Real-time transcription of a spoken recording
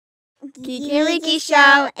Kiki and Riki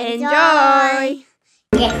show. Enjoy!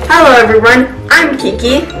 Hello everyone, I'm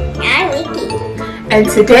Kiki. I'm Riki. And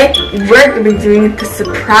today we're going to be doing the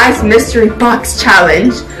surprise mystery box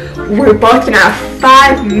challenge. We're both going to have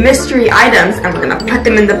 5 mystery items and we're going to put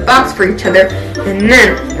them in the box for each other. And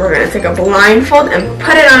then we're going to take a blindfold and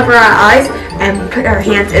put it over our eyes and put our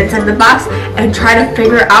hands inside the box and try to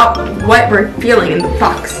figure out what we're feeling in the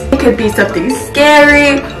box. It could be something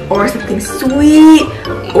scary or something sweet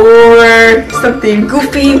or something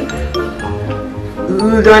goofy. Do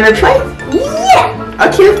you want to play? Yeah!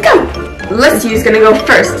 Okay, let's go. Lucy's gonna go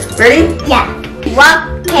first. Ready? Yeah.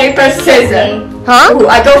 Rock, Paper, scissors. Huh? Ooh,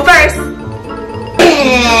 I go first.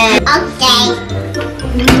 Okay.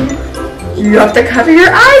 You have to cover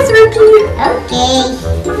your eyes, Riki. Okay.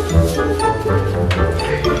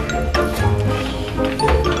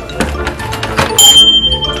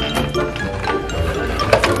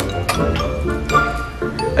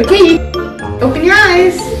 Okay, open your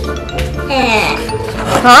eyes.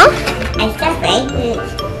 Huh? I separated.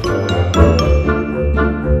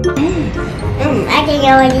 I don't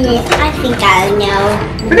know what it is. I think I know.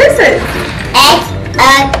 What is it? It's a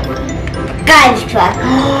garbage truck.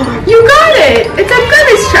 You got it. It's a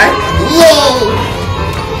garbage truck. Yay!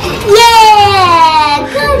 Yeah!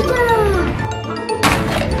 Garbage truck!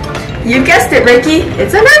 You guessed it, Riki.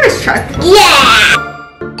 It's a garbage truck. Yeah!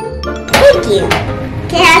 Thank you.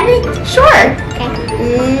 Can I have it? Sure.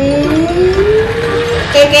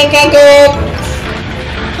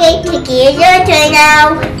 Okay, Kiki, it's your turn now.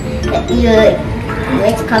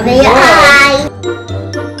 Let's cover your eye.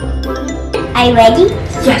 Are you ready?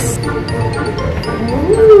 Yes.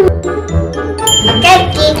 Okay,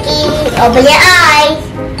 Kiki, open your eyes.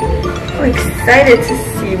 I'm excited to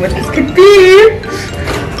see what this could be.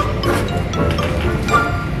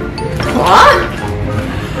 Huh?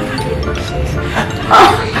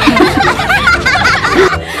 Oh.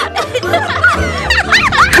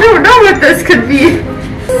 I don't know what this could be.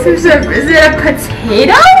 Is it a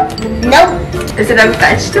potato? Nope. Is it a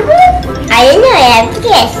vegetable? I don't know, I have to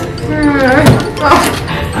guess.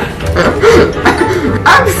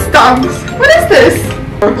 I'm stumped. What is this?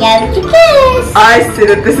 You have to guess. I see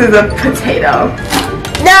that this is a potato.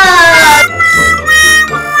 No!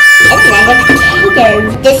 It's not a potato.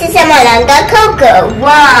 This is a malanga cocoa.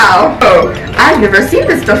 Wow. Oh, I've never seen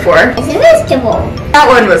this before. It's a vegetable. That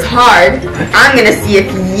one was hard. I'm gonna see if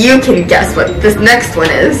you can guess what this next one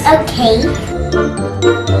is. Okay.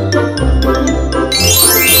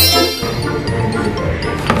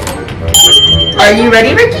 Are you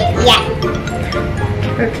ready, Riki? Yeah.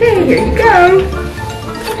 Okay, here you go.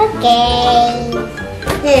 Okay.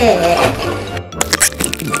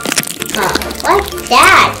 What's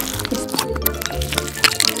that?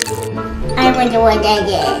 I wonder what that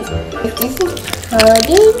is. Is this a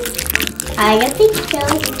pudding? I don't think so.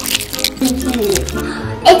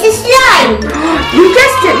 It's a slime! You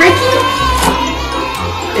guessed it, Riki.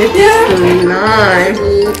 It's slime.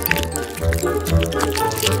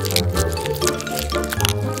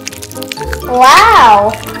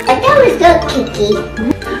 Wow! That was good, Kiki.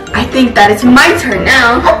 I think that it's my turn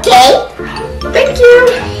now. Okay. Thank you.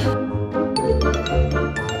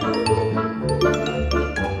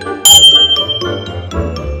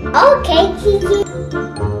 Okay, Kiki.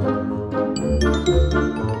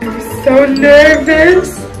 I'm so nervous.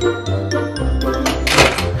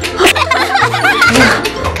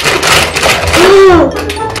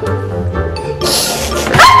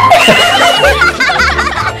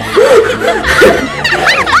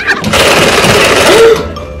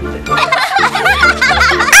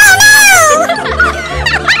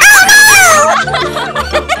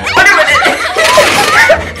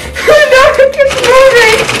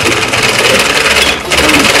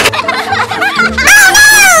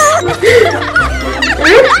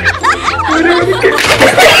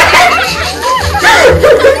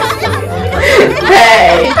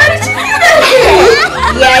 Hey! How did you do that?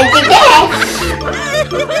 Yes, you did.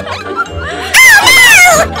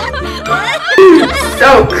 So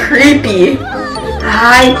creepy.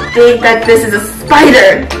 I think that this is a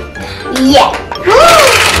spider. Yeah.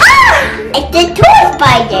 It's a toy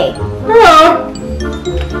spider. Oh.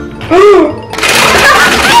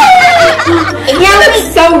 It's not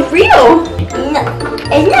That's so real. No,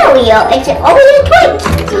 it's not real. It's only a toy,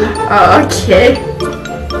 Kiki. Okay.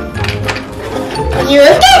 You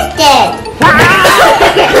guessed it.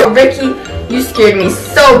 Riki, you scared me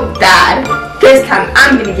so bad. This time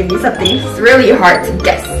I'm gonna give you something really hard to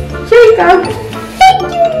guess. Here you go.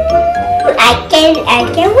 Thank you. I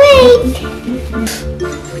can wait.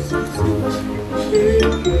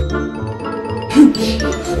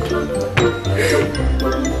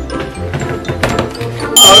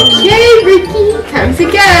 time to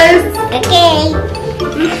guess. Okay.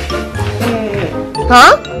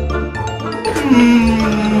 Huh?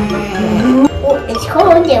 Oh, it's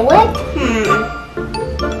cold. It what?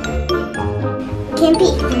 Can't be.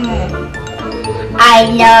 I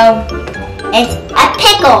know. It's a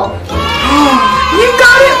pickle. You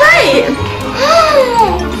got it right.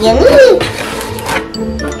 Yummy.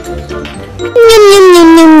 Yum yum yum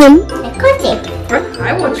yum yum. I got it.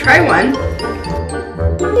 I will try one.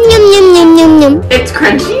 Yum yum yum yum yum. It's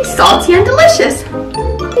crunchy, salty, and delicious.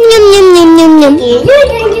 Yum yum yum yum yum. Here's your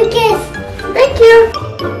turn to guess. Thank you.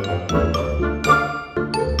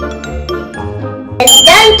 It's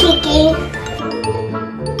done, Kiki.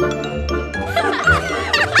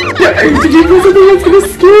 Did you put something that's gonna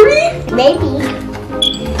scare me? Maybe.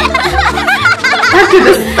 After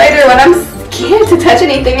the spider one, I'm scared to touch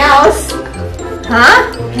anything else. Huh?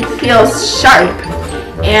 It feels sharp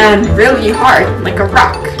and really hard, like a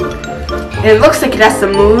rock. It looks like it has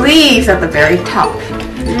some leaves at the very top.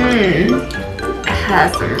 It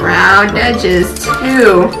has some round edges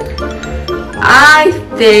too. I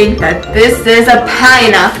think that this is a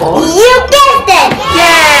pineapple. You guessed it.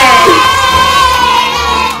 Yay!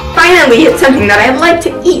 Finally, it's something that I like to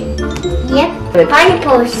eat. Yep. The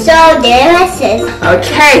pineapple is so delicious.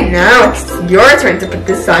 Okay, now it's your turn to put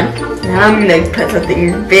this on. Now I'm gonna put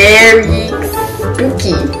something very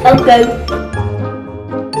spooky. Okay.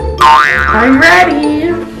 I'm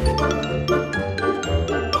ready.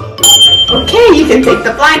 Okay, you can take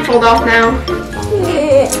the blindfold off now.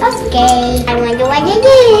 Okay. I wonder what it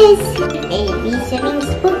is. Maybe something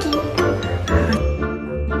spooky.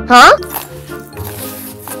 Huh?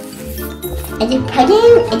 Is it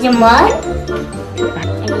pudding? Is it mud? I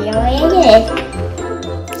don't know what it is.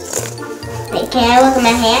 Wait, can I look at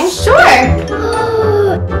my hand? Sure.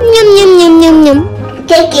 Yum yum yum yum yum.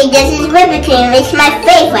 Kiki, this is whipped cream. It's my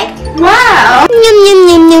favorite. Wow. Yum yum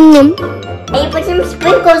yum yum yum. And you put some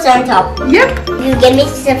sprinkles on top. Yep. You give me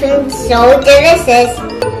something so delicious.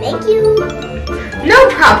 Thank you. No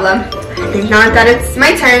problem. I think now that it's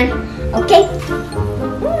my turn. Okay.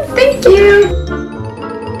 Thank you.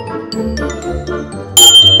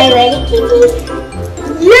 Are you ready, Kiki?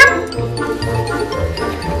 Yep.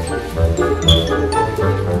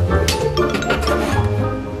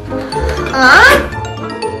 Huh?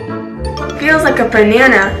 Feels like a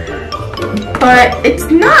banana, but it's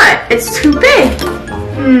not. It's too big.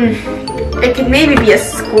 It could maybe be a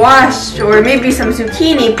squash or maybe some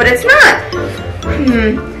zucchini, but it's not.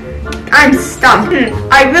 I'm stumped.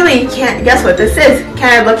 I really can't guess what this is. Can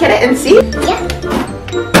I look at it and see? Yeah.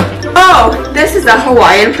 Oh, this is a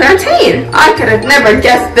Hawaiian plantain. I could have never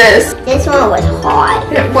guessed this. This one was hot.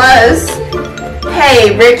 It was.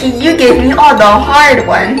 Hey, Ricky, you gave me all the hard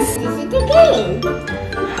ones. This is the game.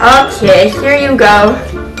 Okay, here you go.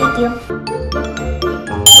 Thank you.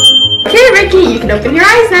 Okay, Ricky, you can open your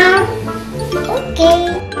eyes now. Okay.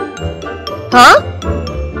 Huh?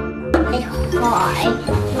 It's hot.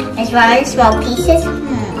 It's one small pieces.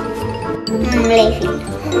 Lazy.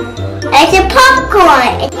 It's a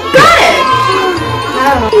popcorn. Got it!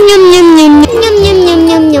 Yum yum yum yum yum yum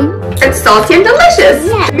yum yum. It's salty and delicious.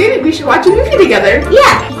 Yeah. Maybe we should watch a movie together.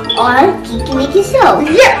 Yeah. Or Kiki Riki show.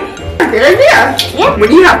 Yeah, good idea. Yeah.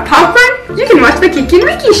 When you have popcorn, you can watch the Kiki and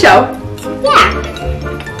Riki show. Yeah.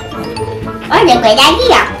 What a great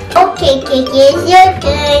idea. Okay, Kiki, it's your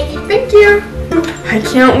turn. Thank you. I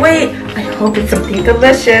can't wait. I hope it's something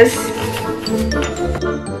delicious.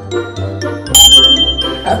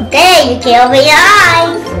 Okay, you can open your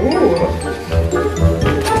eyes. Ooh.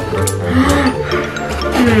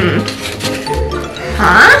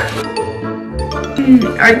 Huh?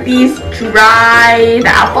 Are these dried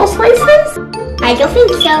apple slices? I don't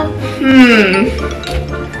think so.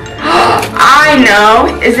 I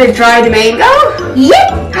know. Is it dried mango?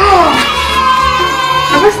 Yep.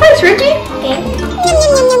 Have a slice, Ricky. Okay.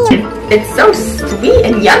 It's so sweet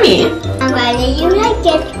and yummy. I'm glad that you like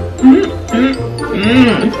it.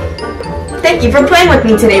 Thank you for playing with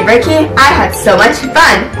me today, Ricky. I had so much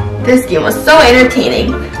fun. This game was so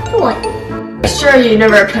entertaining. What? I'm sure you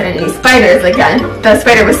never put any spiders again. The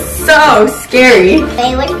spider was so scary.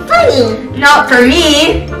 It was funny. Not for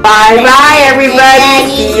me. Bye-bye, everybody.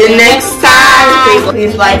 See you next time.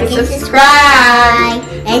 Please like and subscribe.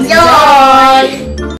 Enjoy.